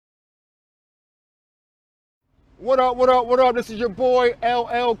What up, what up, what up? This is your boy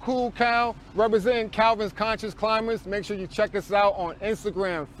LL Cool Cal, representing Calvin's Conscious Climbers. Make sure you check us out on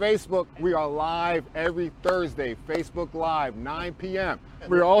Instagram, Facebook. We are live every Thursday, Facebook Live, 9 p.m.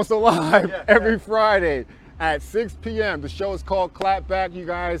 We're also live every Friday at 6 p.m. The show is called Clapback. You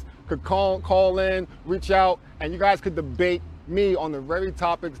guys could call in, reach out, and you guys could debate me on the very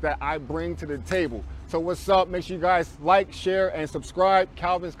topics that I bring to the table. So what's up? Make sure you guys like, share, and subscribe.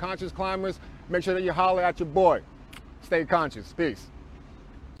 Calvin's Conscious Climbers. Make sure that you holler at your boy. Stay conscious. Peace.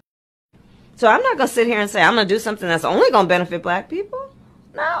 So I'm not going to sit here and say I'm going to do something that's only going to benefit black people.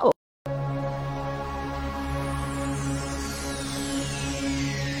 No.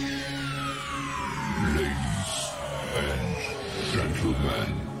 Ladies and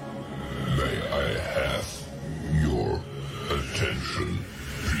gentlemen, may I have your attention,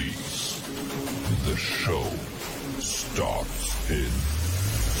 please? The show starts in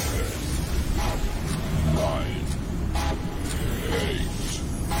 10, 9, 8,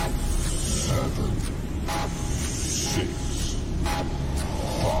 7, 6,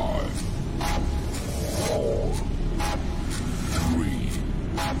 5, 4, 3,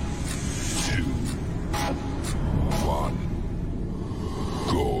 2, 1.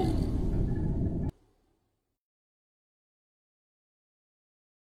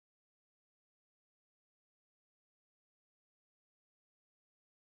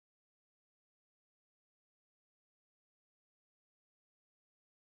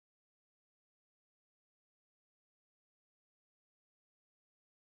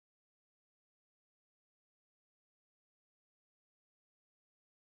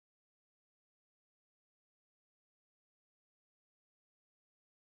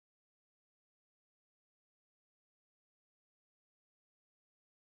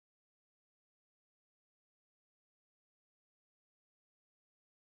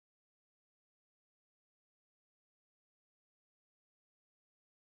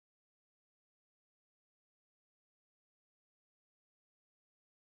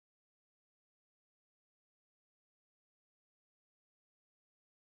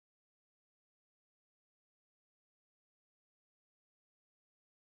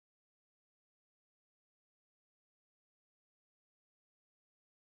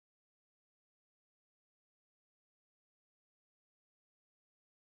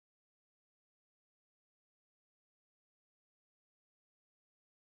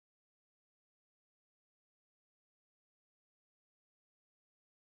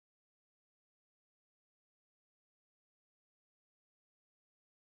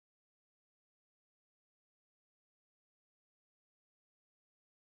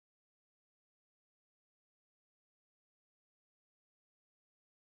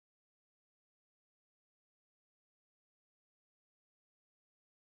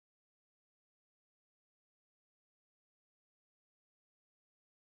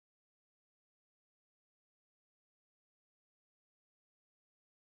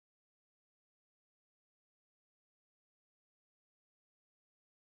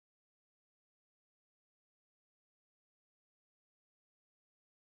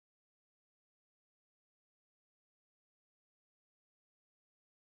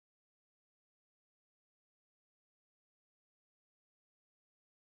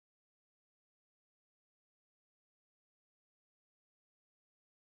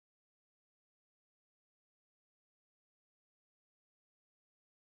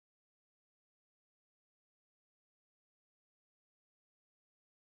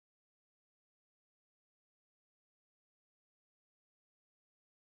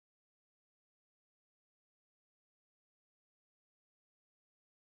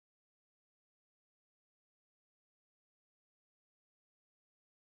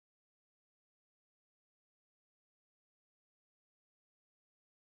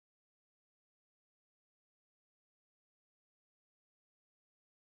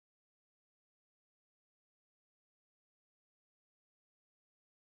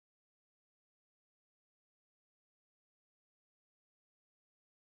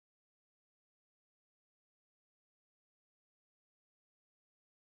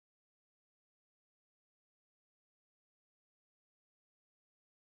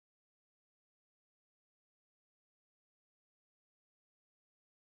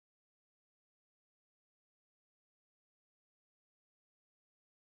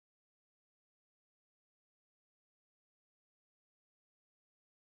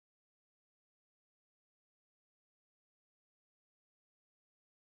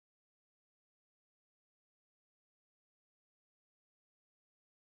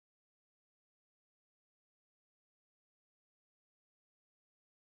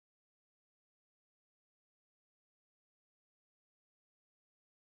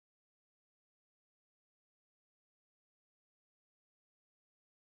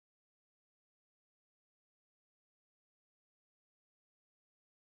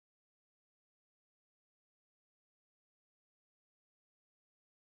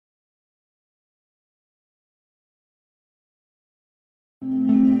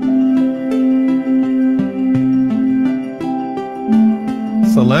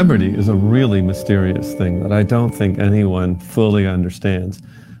 Celebrity is a really mysterious thing that I don't think anyone fully understands.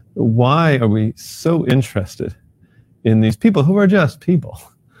 Why are we so interested in these people who are just people,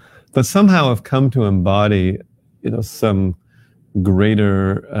 but somehow have come to embody, some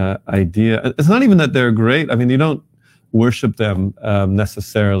greater idea? It's not even that they're great. I mean, you don't worship them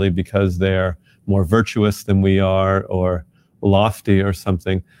necessarily because they're more virtuous than we are or lofty or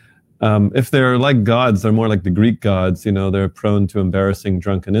something. If they're like gods, they're more like the Greek gods. They're prone to embarrassing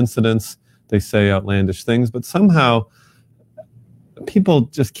drunken incidents. They say outlandish things, but somehow people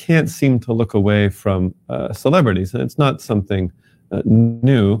just can't seem to look away from celebrities. And it's not something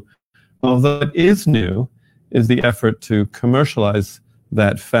new. Although it is new, is the effort to commercialize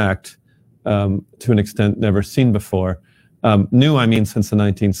that fact to an extent never seen before. New, I mean, since the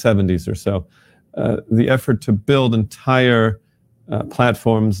 1970s or so. The effort to build entire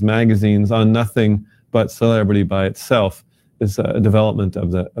platforms, magazines on nothing but celebrity by itself is a development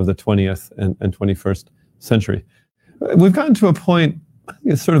of the 20th and 21st century. We've gotten to a point,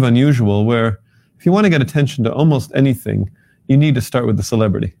 it's sort of unusual, where if you want to get attention to almost anything, you need to start with the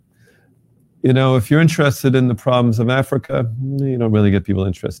celebrity. If you're interested in the problems of Africa, you don't really get people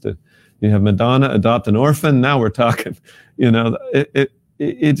interested. You have Madonna adopt an orphan, now we're talking.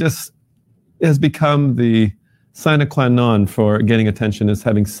 It just has become the sine qua non for getting attention, is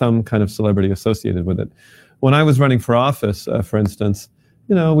having some kind of celebrity associated with it. When I was running for office, for instance,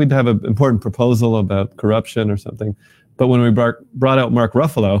 we'd have an important proposal about corruption or something. But when we brought out Mark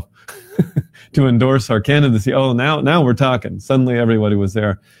Ruffalo to endorse our candidacy, now we're talking. Suddenly everybody was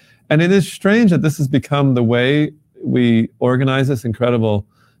there. And it is strange that this has become the way we organize this incredible,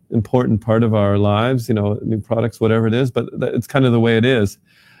 important part of our lives, new products, whatever it is, but it's kind of the way it is.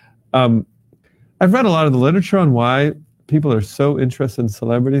 I've read a lot of the literature on why people are so interested in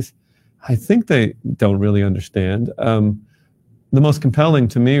celebrities. I think they don't really understand. The most compelling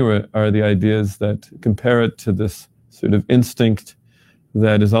to me are the ideas that compare it to this sort of instinct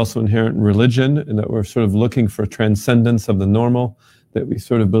that is also inherent in religion, and that we're sort of looking for transcendence of the normal, that we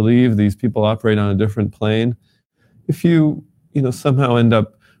sort of believe these people operate on a different plane. If you, somehow end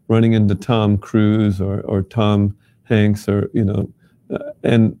up running into Tom Cruise or Tom Hanks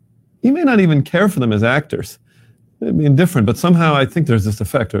and you may not even care for them as actors. I mean, different, but somehow I think there's this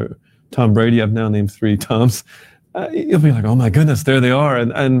effect. Or Tom Brady, I've now named 3 Toms. You'll be like, oh my goodness, there they are.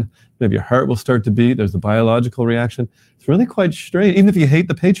 And maybe your heart will start to beat. There's a biological reaction. It's really quite strange. Even if you hate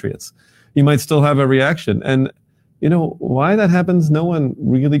the Patriots, you might still have a reaction. And why that happens, no one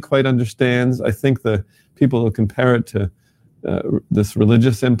really quite understands. I think the people who compare it to this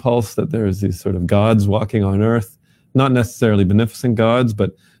religious impulse, that there's these sort of gods walking on earth, not necessarily beneficent gods,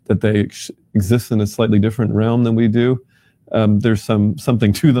 but that they exist in a slightly different realm than we do. There's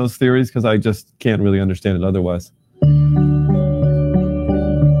something to those theories, because I just can't really understand it otherwise.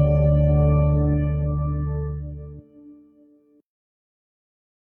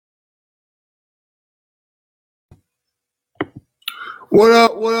 What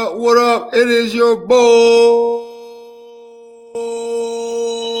up, what up, what up? It is your boy,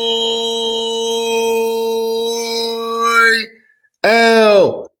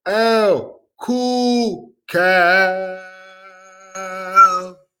 LL Cool Cal.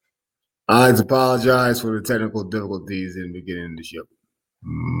 I'd like to apologize for the technical difficulties in the beginning of the show.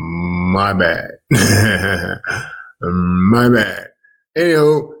 My bad. My bad.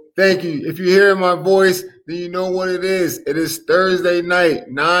 Anywho, thank you. If you hear my voice, then you know what it is. It is Thursday night,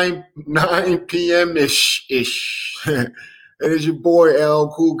 9 p.m.-ish. It is your boy,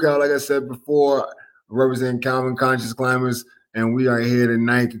 L Cool Cal. Like I said before, I represent Calvin Conscious Climbers, and we are here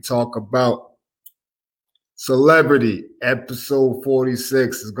tonight to talk about Celebrity. Episode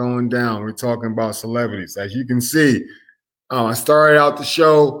 46 is going down. We're talking about celebrities. As you can see, I started out the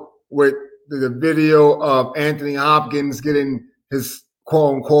show with the video of Anthony Hopkins getting his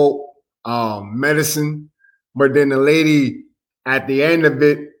quote-unquote medicine. But then the lady at the end of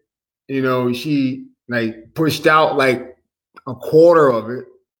it, she pushed out like a quarter of it.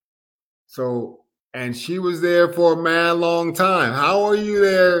 So, and she was there for a mad long time. How are you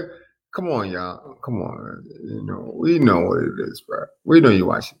there? Come on, y'all. Come on. We know what it is, bro. We know you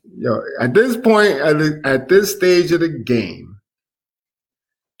watch it. Yo, at this point, at this stage of the game,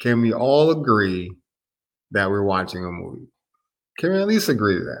 can we all agree that we're watching a movie? Can we at least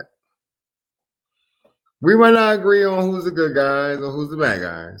agree to that? We might not agree on who's the good guys or who's the bad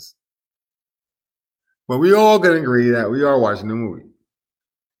guys, but we all can agree that we are watching a movie.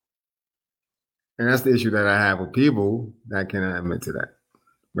 And that's the issue that I have with people that cannot admit to that.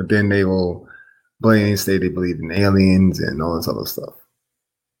 But then they will blatantly say they believe in aliens and all this other stuff.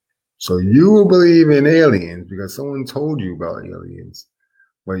 So you will believe in aliens because someone told you about aliens,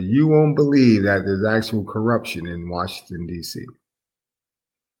 but you won't believe that there's actual corruption in Washington, D.C.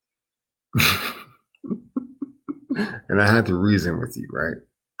 And I had to reason with you, right?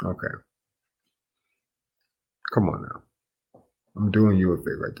 Okay. Come on now. I'm doing you a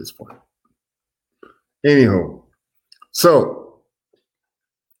favor at this point. Anywho, so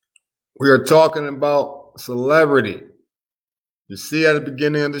we are talking about celebrity. You see at the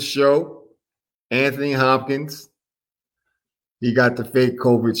beginning of the show, Anthony Hopkins, he got the fake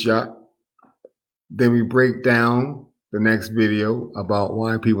COVID shot. Then we break down the next video about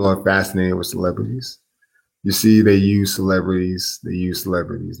why people are fascinated with celebrities. You see, they use celebrities, they use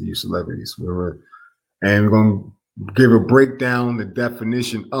celebrities, they use celebrities. And we're going to give a breakdown, the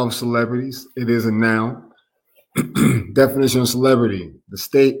definition of celebrities. It is a noun. Definition of celebrity, the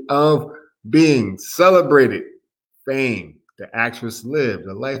state of being celebrated, fame. The actress lived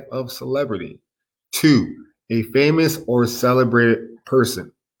a life of celebrity. 2, a famous or celebrated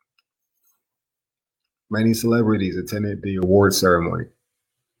person. Many celebrities attended the award ceremony.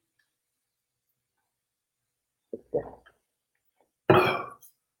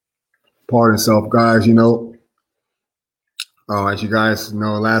 Pardon self, guys. You know, as you guys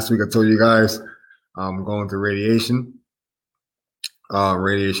know, last week I told you guys I'm going through radiation.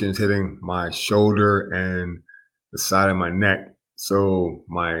 Radiation is hitting my shoulder and the side of my neck. So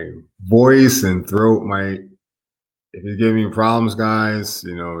my voice and throat might, if you give me problems, guys,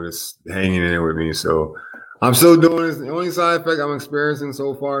 you know, just hanging in there with me. So I'm still doing this. The only side effect I'm experiencing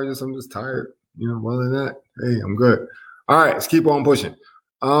so far is I'm just tired. You know, other than that, hey, I'm good. All right, let's keep on pushing.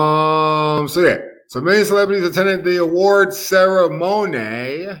 So many celebrities attended the award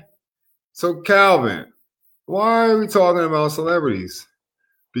ceremony. So Calvin, why are we talking about celebrities?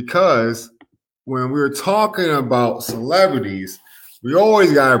 Because when we're talking about celebrities, we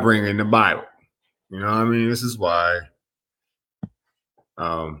always got to bring in the Bible. You know what I mean? This is why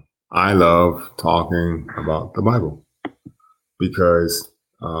I love talking about the Bible. Because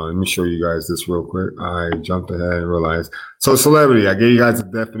let me show you guys this real quick. I jumped ahead and realized. So celebrity, I gave you guys a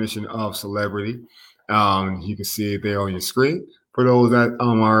definition of celebrity. You can see it there on your screen. For those that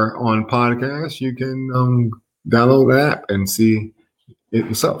are on podcast, you can download the app and see it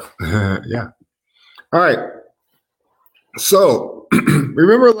yourself. Yeah. All right. So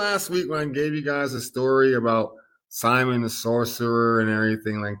remember last week when I gave you guys a story about Simon the sorcerer and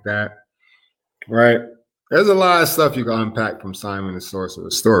everything like that, right? There's a lot of stuff you can unpack from Simon the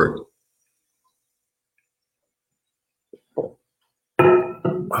sorcerer's story.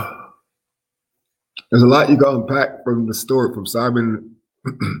 There's a lot you can unpack from the story from Simon.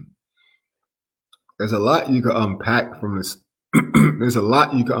 There's a lot you can unpack from this. There's a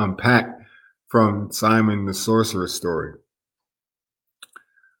lot you can unpack from Simon the sorcerer's story.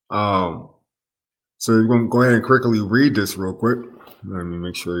 So we're going to go ahead and quickly read this real quick. Let me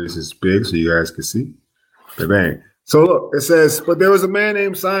make sure this is big so you guys can see. Bang. So look, it says, but there was a man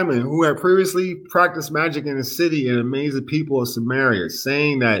named Simon who had previously practiced magic in the city and amazed the people of Samaria,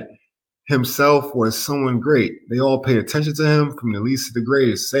 saying that himself was someone great. They all paid attention to him from the least to the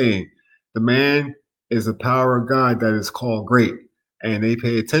greatest, saying, the man is the power of God that is called great. And they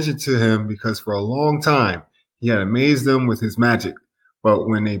paid attention to him because for a long time he had amazed them with his magic. But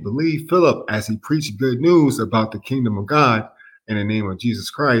when they believed Philip as he preached good news about the kingdom of God in the name of Jesus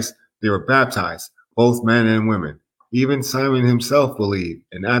Christ, they were baptized, both men and women. Even Simon himself believed,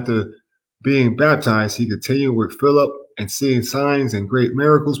 and after being baptized, he continued with Philip, and seeing signs and great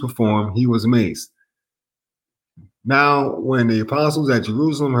miracles performed, he was amazed. Now, when the apostles at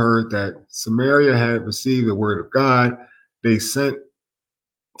Jerusalem heard that Samaria had received the word of God, they sent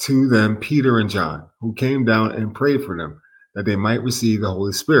to them Peter and John, who came down and prayed for them, that they might receive the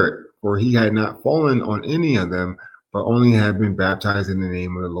Holy Spirit, for he had not fallen on any of them, but only had been baptized in the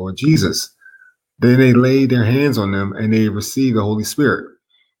name of the Lord Jesus. Then they laid their hands on them, and they received the Holy Spirit.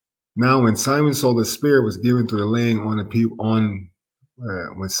 Now, when Simon saw the Spirit was given through the laying on the people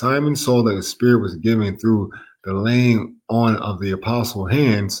when Simon saw that the Spirit was given through the laying on of the apostle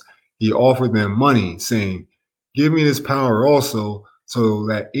hands, he offered them money, saying, give me this power also, so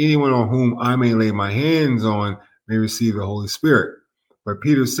that anyone on whom I may lay my hands on may receive the Holy Spirit. But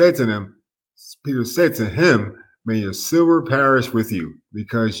Peter said to him, may your silver perish with you,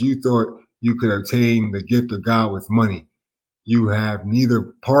 because you thought you could obtain the gift of God with money. You have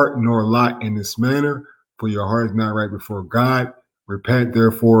neither part nor lot in this manner, for your heart is not right before God. Repent,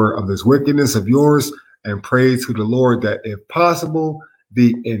 therefore, of this wickedness of yours, and pray to the Lord that, if possible,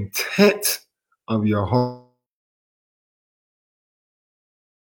 the intent of your heart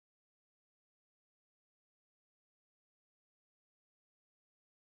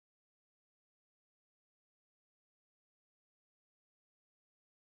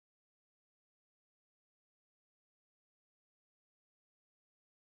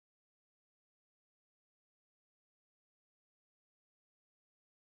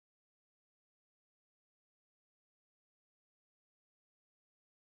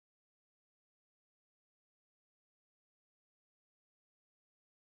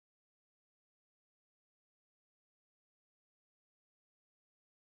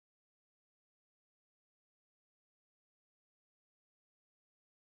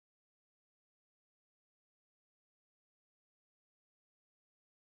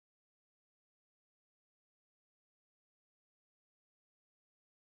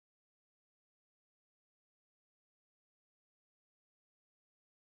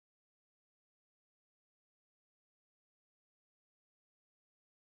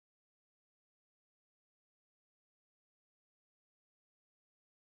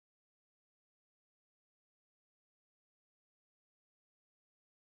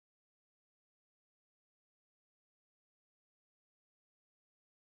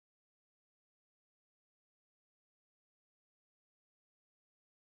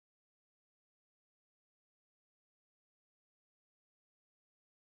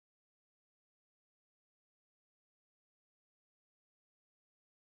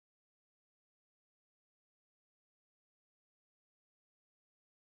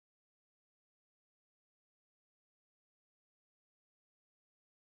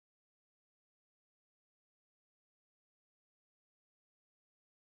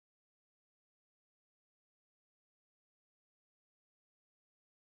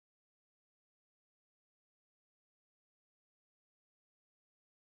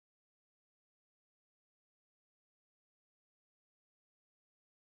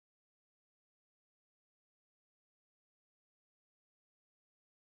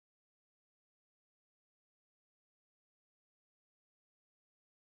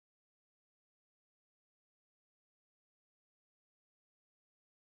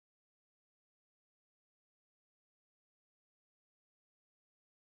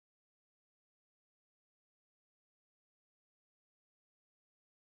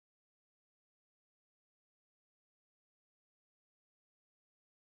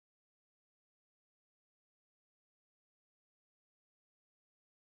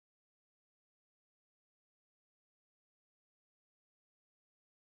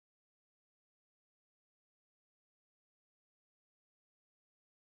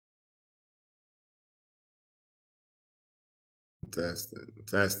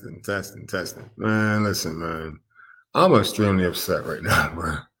Testing. Man, listen, man. I'm extremely upset right now,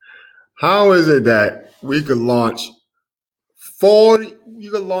 bro. How is it that we could launch you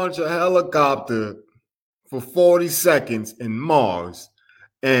could launch a helicopter for 40 seconds in Mars,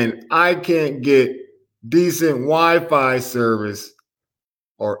 and I can't get decent Wi-Fi service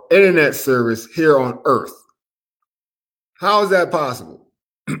or internet service here on Earth? How is that possible?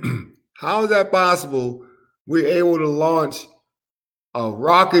 How is that possible? We're able to launch a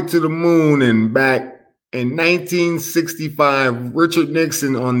rocket to the moon, and back in 1965, Richard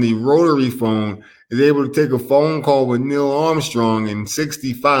Nixon on the rotary phone is able to take a phone call with Neil Armstrong in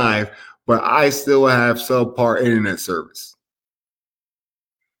 65, but I still have subpar internet service.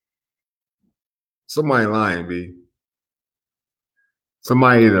 Somebody lying, B.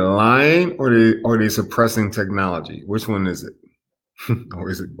 Somebody either lying or they suppressing technology. Which one is it? Or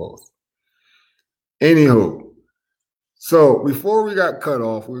is it both? Anywho, so before we got cut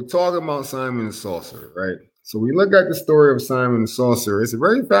off, we were talking about Simon the Sorcerer, right? So we look at the story of Simon the Sorcerer. It's a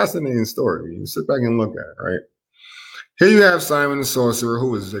very fascinating story. You sit back and look at it, right? Here you have Simon the Sorcerer,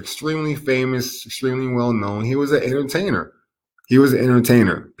 who was extremely famous, extremely well known. He was an entertainer.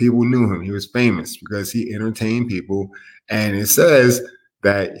 People knew him. He was famous because he entertained people. And it says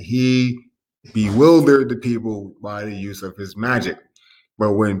that he bewildered the people by the use of his magic.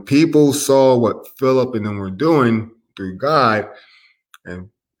 But when people saw what Philip and them were doing through God, and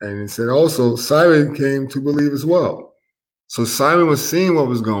it said also Simon came to believe as well. So Simon was seeing what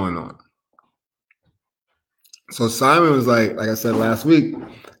was going on. So Simon was like I said last week,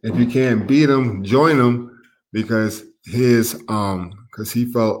 if you can't beat him, join him, because because he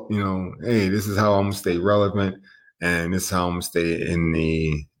felt, hey, this is how I'm gonna stay relevant, and this is how I'm gonna stay in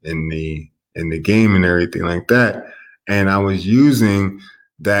the game and everything like that. And I was using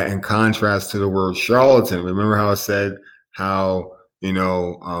that in contrast to the word charlatan. Remember how I said how, you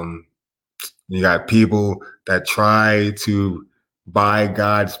got people that try to buy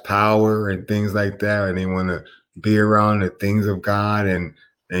God's power and things like that, and they want to be around the things of God and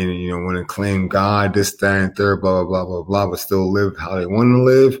want to claim God, this, that, and third, blah, blah, blah, blah, blah, but still live how they want to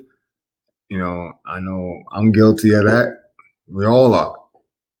live. I know I'm guilty of that. We all are.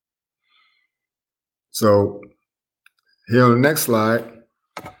 So here on the next slide,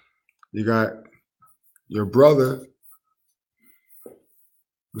 you got your brother,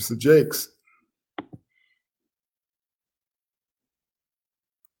 Mr. Jakes.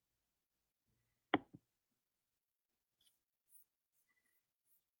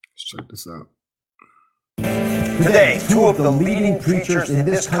 Let's check this out. Today, two of the leading preachers in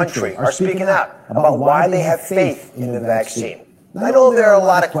this country are speaking out about why they have faith in the vaccine. I know there are a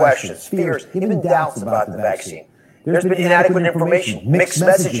lot of questions, fears, even doubts about the vaccine. There's been inadequate information, mixed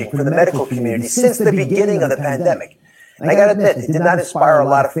messaging from the medical community since the beginning of the pandemic. And I gotta admit, it did not inspire a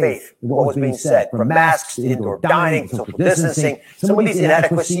lot of faith in what was being said. From masks to indoor dining, social distancing, some of these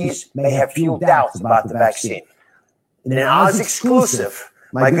inadequacies may have fueled doubts about the vaccine. In an Oz exclusive,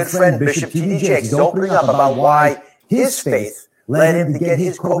 my good friend Bishop T.D. Jakes is opening up about why his faith led him to get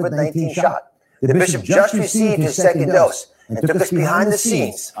his COVID-19 shot. The bishop just received his second dose and took us behind the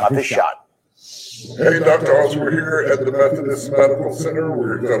scenes of his shot. Hey, Dr. Oz, we're here at the Methodist Medical Center.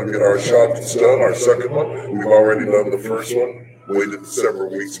 We're going to get our shots done, our second one. We've already done the first one, waited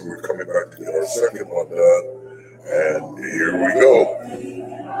several weeks, and we're coming back to get our second one done. And here we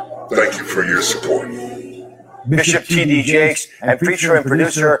go. Thank you for your support. Bishop T.D. Jakes and preacher and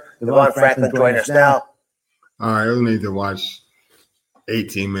producer Devon Franklin join us now. All right, we'll need to watch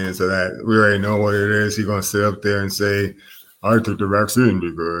 18 minutes of that. We already know what it is. He's going to sit up there and say, I took the vaccine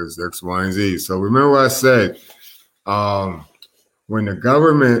because X, Y, and Z. So remember what I said. When the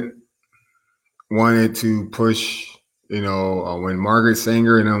government wanted to push, when Margaret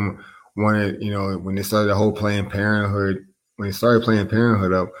Sanger and them wanted, when they started the whole Planned Parenthood, when they started Planned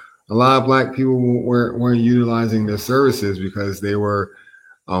Parenthood up, a lot of Black people weren't utilizing their services because they were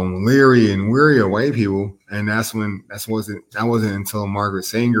leery and weary of white people. And that wasn't until Margaret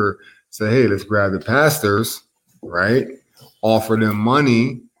Sanger said, hey, let's grab the pastors, right? Offer them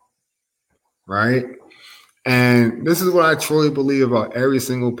money, right? And this is what I truly believe about every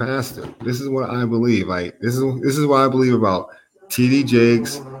single pastor. This is what I believe. Like this is what I believe about T.D.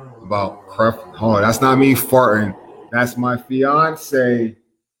 Jakes, about Creflo. Oh, that's not me farting. That's my fiance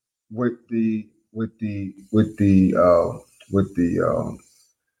with the what it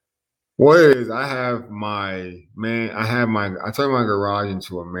is, I turned my garage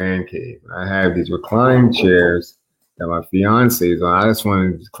into a man cave. I have these reclining chairs that my fiance is on. I just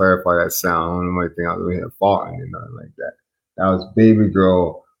wanted to clarify that sound. I don't know anything I really had farting or nothing like that. That was baby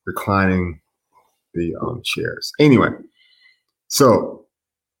girl reclining the chairs. Anyway, So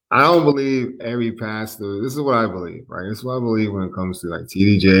I don't believe every pastor. This is what I believe, right? This is what I believe when it comes to like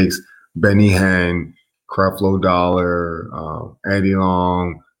T.D. Jakes, Benny Hinn, Creflo Dollar, Eddie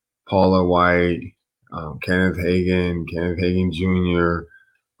Long, Paula White, Kenneth Hagin Jr.,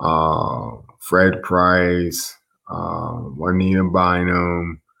 Fred Price, Juanita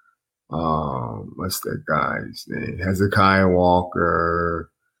Bynum, what's that guy's name? Hezekiah Walker,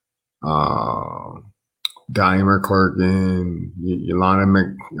 Donnie McClurkin,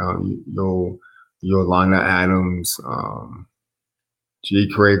 Yolanda Adams, G.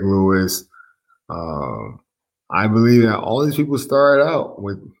 Craig Lewis. I believe that all these people started out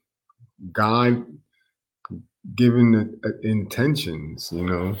with God given the intentions, you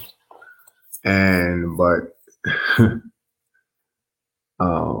know, but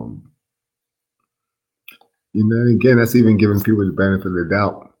you know, again, that's even giving people the benefit of the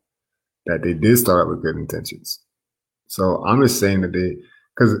doubt that they did start out with good intentions. So I'm just saying that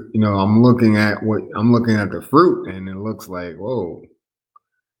because you know, I'm looking at the fruit, and it looks like, whoa,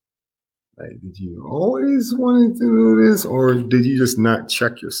 like, did you always want to do this, or did you just not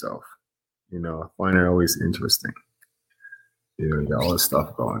check yourself? You know, I find it always interesting. You know, you got all this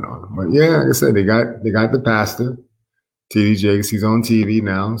stuff going on. But yeah, like I said, they got the pastor, T.D. Jakes. He's on TV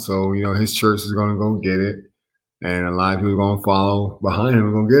now, so you know his church is going to go get it, and a lot of people are going to follow behind him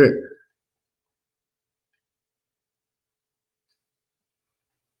and go get it.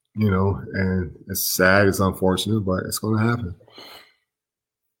 You know, and it's sad, it's unfortunate, but it's going to happen.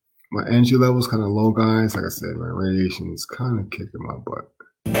 My energy level's kind of low, guys. Like I said, my radiation is kind of kicking my butt.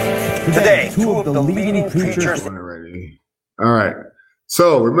 Today, two of the leading preachers. Already. All right.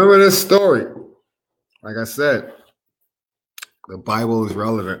 So remember this story. Like I said, the Bible is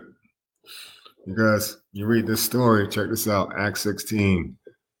relevant because you read this story. Check this out. Acts 16,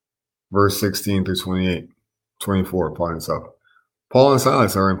 verse 16 through 28, 24, pardon itself. Paul and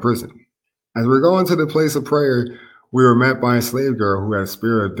Silas are in prison. As we're going to the place of prayer, we were met by a slave girl who had a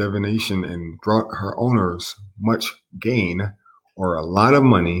spirit of divination and brought her owners much gain or a lot of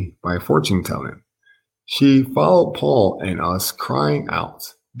money by fortune telling. She followed Paul and us, crying out,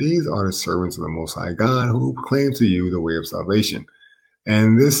 "These are the servants of the Most High God who proclaim to you the way of salvation."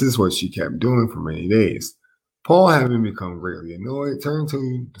 And this is what she kept doing for many days. Paul, having become greatly annoyed, turned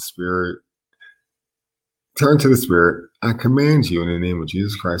to the Spirit, "I command you in the name of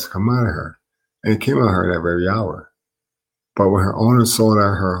Jesus Christ to come out of her." And it came out of her that very hour. But when her owners saw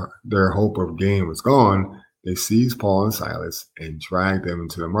that their hope of gain was gone, they seized Paul and Silas and dragged them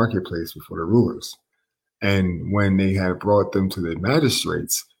into the marketplace before the rulers. And when they had brought them to the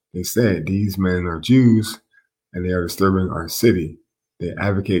magistrates, they said, "These men are Jews, and they are disturbing our city. They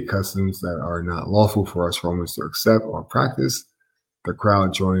advocate customs that are not lawful for us Romans to accept or practice." The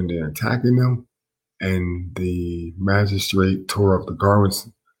crowd joined in attacking them, and the magistrate tore up the garments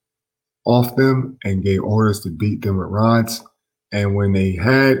off them and gave orders to beat them with rods. And when they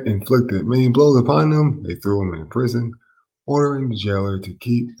had inflicted many blows upon them, they threw them in prison, ordering the jailer to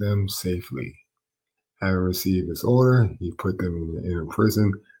keep them safely. Having received this order, he put them in the inner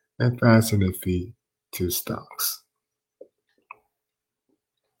prison and fastened their feet to stocks.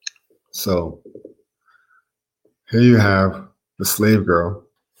 So here you have the slave girl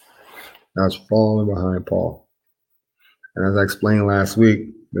that's following behind Paul. And as I explained last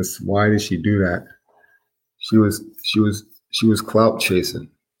week, why did she do that? She was clout chasing.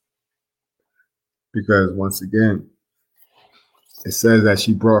 Because once again, it says that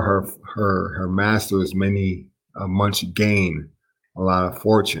she brought her masters much gain, a lot of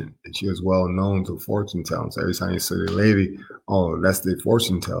fortune, and she was well known to fortune telling. So every time you see the lady, "Oh, that's the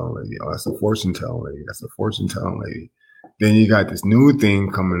fortune telling lady. Oh, that's the fortune telling lady. That's the fortune telling lady." Then you got this new thing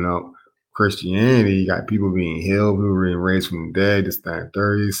coming up, Christianity. You got people being healed, people being raised from the dead, this, that, and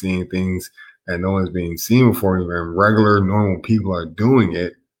 30, seeing things that no one's being seen before. Even regular, normal people are doing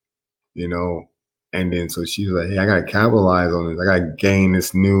it, you know. And then so she's like, "Hey, I gotta capitalize on this. I gotta gain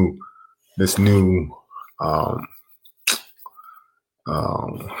this new what's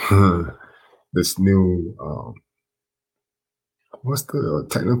the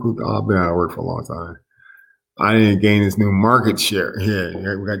technical? I've been out of work for a long time. I didn't gain this new market share. Here,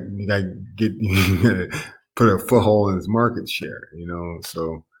 you gotta put a foothold in this market share, you know.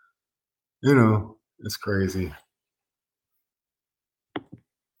 So, you know, it's crazy.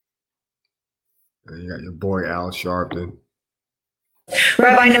 And you got your boy Al Sharpton.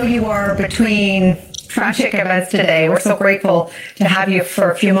 Reb, I know you are between tragic events today. We're so grateful to have you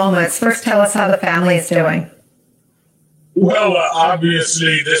for a few moments. First, tell us how the family is doing. Well,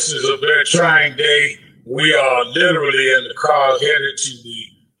 obviously, this is a very trying day. We are literally in the car headed to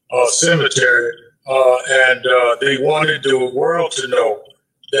the cemetery and they wanted the world to know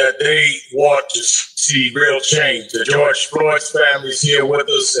that they want to see real change. The George Floyd's family is here with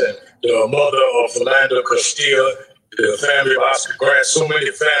us, and the mother of Philando Castile, the family of Oscar Grant, so many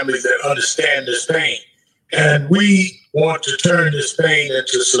families that understand this pain. And we want to turn this pain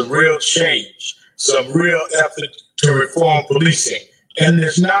into some real change, some real effort to reform policing. And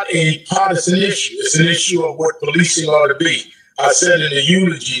it's not a partisan issue. It's an issue of what policing ought to be. I said in the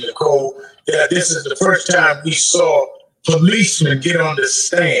eulogy, Nicole, that this is the first time we saw policemen get on the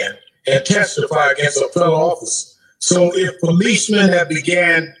stand and testify against a fellow officer. So if policemen have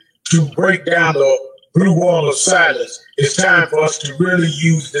began to break down the blue wall of silence, it's time for us to really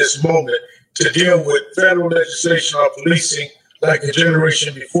use this moment to deal with federal legislation on policing like the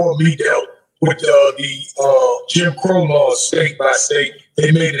generation before me dealt with the Jim Crow laws state by state.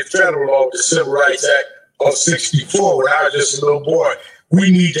 They made it federal law, the Civil Rights Act of 64 when I was just a little boy. We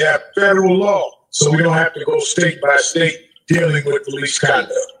need to have federal law so we don't have to go state by state dealing with police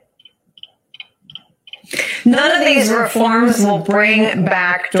conduct. None of these reforms will bring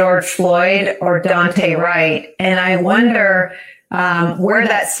back George Floyd or Daunte Wright. And I wonder where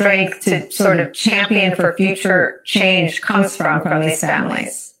that strength to sort of champion for future change comes from these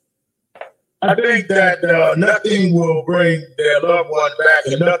families. I think that nothing will bring their loved one back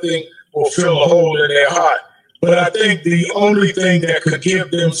and nothing will fill a hole in their heart. But I think the only thing that could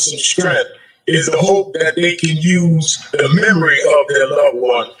give them some strength is the hope that they can use the memory of their loved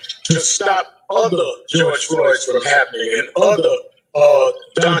one to stop other George Floyds from happening and other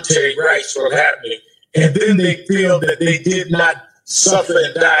Daunte Wrights from happening. And then they feel that they did not suffer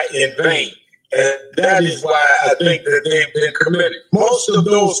and die in vain. And that is why I think that they've been committed. Most of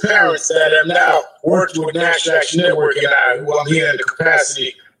those parents that have now worked with National Action Network and I, who I'm here in the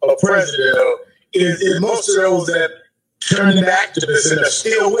capacity of president of, is most of those that turned into activists and are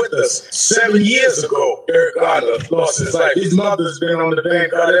still with us. 7 years ago, Eric Garner lost his life. His mother's been on the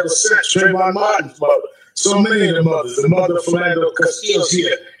vanguard ever since. Trayvon Martin's mother. So many of the mothers. The mother of Philando Castile's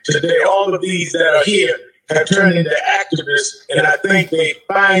here today. All of these that are here have turned into activists, and I think they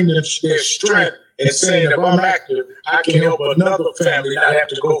find their strength in saying, if I'm active, I can help another family not have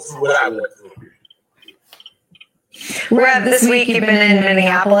to go through what I went through. Rev, this week you've been in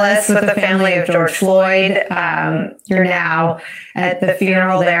Minneapolis with the family of George Floyd. You're now at the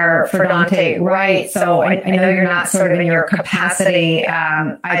funeral there for Daunte Wright. So I know you're not sort of in your capacity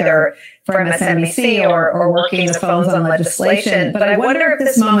either for MSNBC or working the phones on legislation. But I wonder if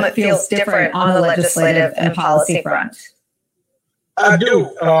this moment feels different on the legislative and policy front. I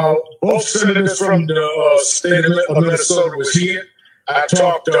do. Both senators from the state of Minnesota was here. I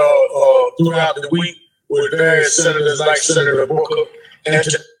talked throughout the week with various senators like Senator Booker. And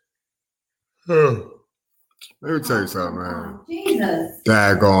let me tell you something, man. Jesus.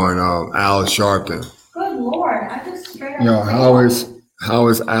 Daggone Al Sharpton. Good Lord. I just straight up. Yo, how is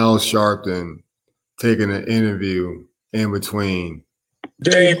Al Sharpton taking an interview in between?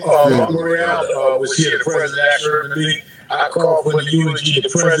 Dave Montreal was here, the president of the league. I called for the eulogy of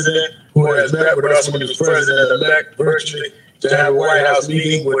the president, who has met with us when he was president-elect virtually, to have a White House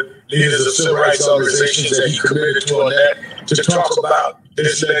meeting with leaders of civil rights organizations that he committed to on that, to talk about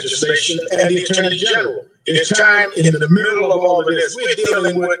this legislation and the Attorney General. It's time in the middle of all of this. We're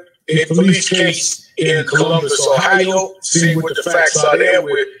dealing with a police case in Columbus, Ohio, seeing what the facts are there.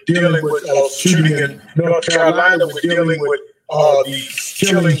 We're dealing with a shooting in North Carolina. We're dealing with the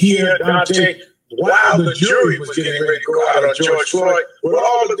killing here, Daunte, while the jury was getting ready to go out on George Floyd. With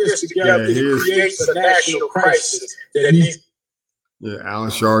all of this together, it creates a national crisis that needs. Yeah, Al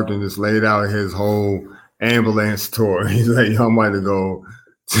Sharpton just laid out his whole ambulance tour. He's like, I'm going to go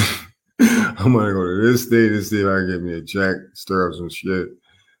to this state to see if I can get me a check, stir up some shit.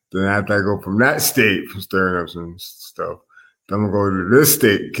 Then after I go from that state, stirring up some stuff, then I'm going to go to this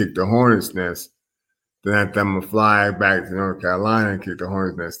state, kick the hornet's nest. Then after I'm going to fly back to North Carolina and kick the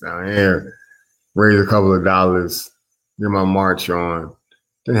hornet's nest down here, raise a couple of dollars, get my march on,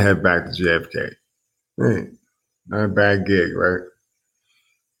 then head back to JFK. Man, not a bad gig, right?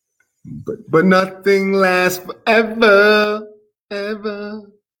 But nothing lasts forever,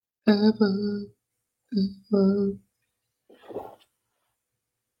 ever, ever, ever.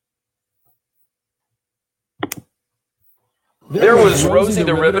 There was Rosie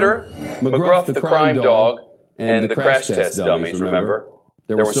the Riveter, McGruff the Crime Dog, and the Crash Test Dummies, remember?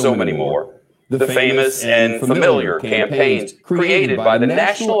 There were so many more. The famous and familiar campaigns created by the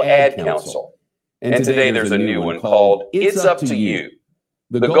National Ad Council. And today there's a new one called It's Up to You.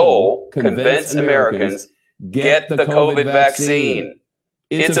 The goal, convince Americans, get the COVID vaccine.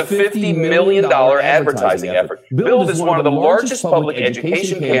 It's a $50 million advertising effort, billed as one of the largest public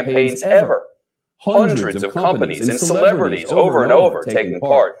education campaigns ever. hundreds of companies and celebrities over and over taking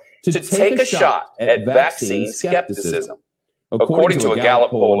part to take a shot at vaccine skepticism. According to a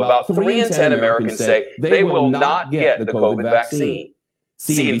Gallup poll, about 3 in 10 Americans say they will not get the COVID vaccine.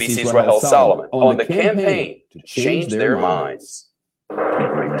 CNBC's Rahel Solomon on the campaign to change their minds.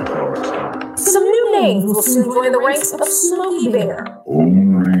 Some new names will soon join the ranks of Smokey Bear.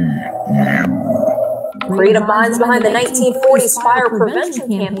 Creative minds behind the 1940s fire prevention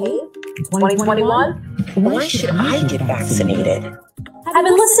campaign in 2021. Why should I get vaccinated? Have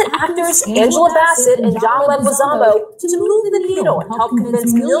enlisted actors Angela Bassett and John Leguizamo to move the needle and help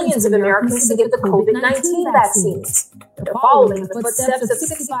convince millions of Americans to get the COVID-19 vaccines. They're following the footsteps of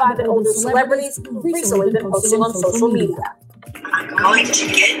 65 and older celebrities who've recently been posting on social media. I'm going to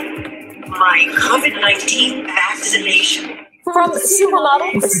get my COVID-19 vaccination. From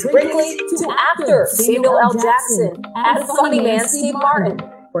supermodel Chris Brinkley to actor Samuel L. Jackson and funny man Steve Martin.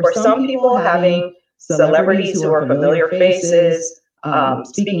 For some people, having celebrities who are familiar faces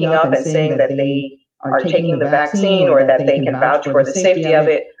speaking up and saying that they are taking the vaccine or that they can vouch for the safety of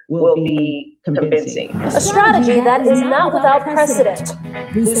it will be convincing. A strategy that is not without precedent.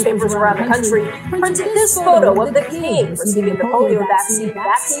 Newspapers around the country printed this photo of the king receiving the polio vaccine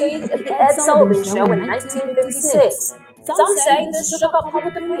backstage at the Ed Sullivan Show in 1956. Some say this shook up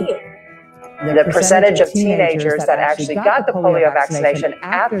public opinion. The percentage of teenagers that actually got the polio vaccination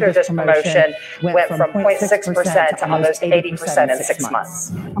after this promotion went from 0.6% to almost 80% in 6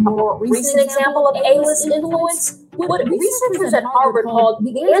 months. A more recent example of A-list influence, what researchers at Harvard called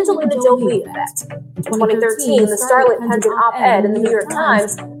the Angelina Jolie effect. In 2013, the starlet penned an op-ed in the New York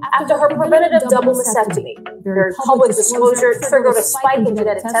Times after her preventative double mastectomy. Very public disclosure triggered a spike in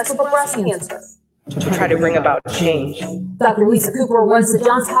genetic tests for breast cancer. To try to bring about change. Dr. Lisa Cooper runs the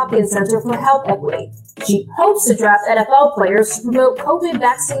Johns Hopkins Center for Health Equity. She hopes to draft NFL players to promote COVID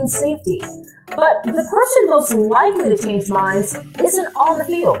vaccine safety. But the person most likely to change minds isn't on the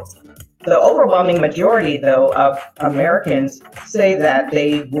field. The overwhelming majority, though, of Americans say that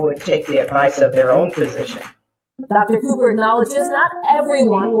they would take the advice of their own physician. Dr. Cooper acknowledges not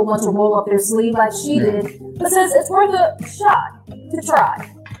everyone will want to roll up their sleeve like she did, but says it's worth a shot to try.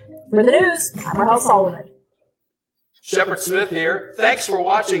 For the news, I'm Rahel Solomon. Shepard Smith here. Thanks for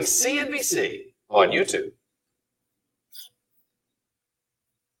watching CNBC on YouTube.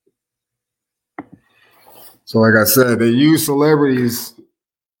 So like I said, they use celebrities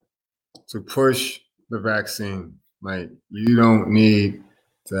to push the vaccine. Like, you don't need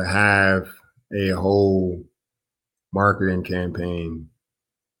to have a whole marketing campaign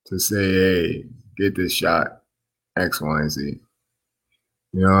to say, hey, get this shot, X, Y, and Z.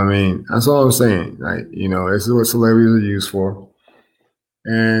 You know what I mean? That's all I'm saying. Like, you know, this is what celebrities are used for.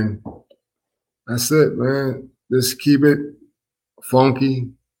 And that's it, man. Just keep it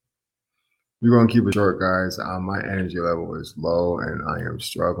funky. We're going to keep it short, guys. My energy level is low and I am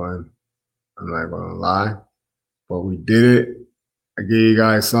struggling. I'm not going to lie. But we did it. I gave you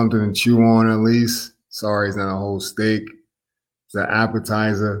guys something to chew on at least. Sorry, it's not a whole steak. It's an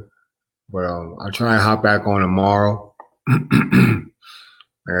appetizer. But I'll try and hop back on tomorrow.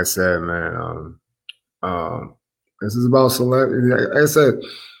 Like I said, man, this is about celebrity. Like I said,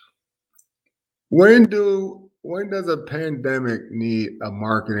 when does a pandemic need a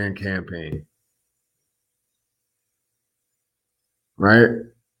marketing campaign? Right?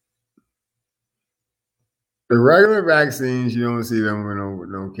 The regular vaccines, you don't see them with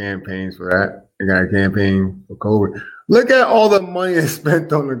no campaigns for that. They got a campaign for COVID. Look at all the money they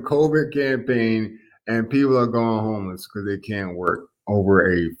spent on the COVID campaign, and people are going homeless because they can't work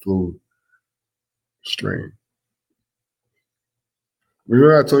over a flu strain.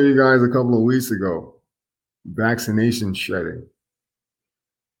 Remember I told you guys a couple of weeks ago, vaccination shedding.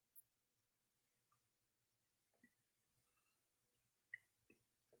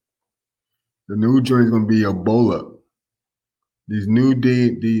 The new joint is going to be Ebola. These new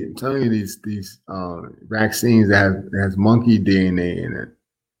I'm telling you, these vaccines that has monkey DNA in it.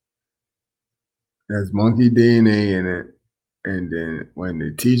 It has monkey DNA in it. And then when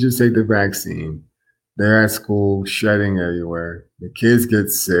the teachers take the vaccine, they're at school shedding everywhere. The kids get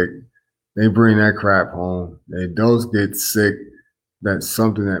sick. They bring that crap home. The adults get sick. That's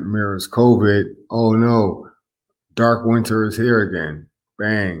something that mirrors COVID. Oh no, dark winter is here again.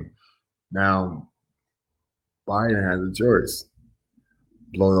 Bang. Now, Biden has a choice.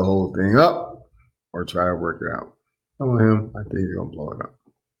 Blow the whole thing up or try to work it out. Some of him, I think he's going to blow it up.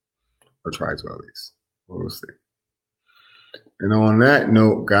 Or try to at least. We'll see. And on that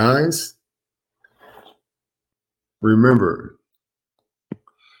note, guys, remember,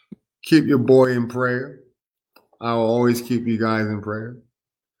 keep your boy in prayer. I will always keep you guys in prayer.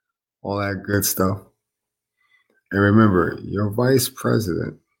 all that good stuff. And remember, your vice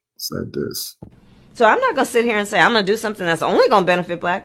president said this. So I'm not going to sit here and say I'm going to do something that's only going to benefit black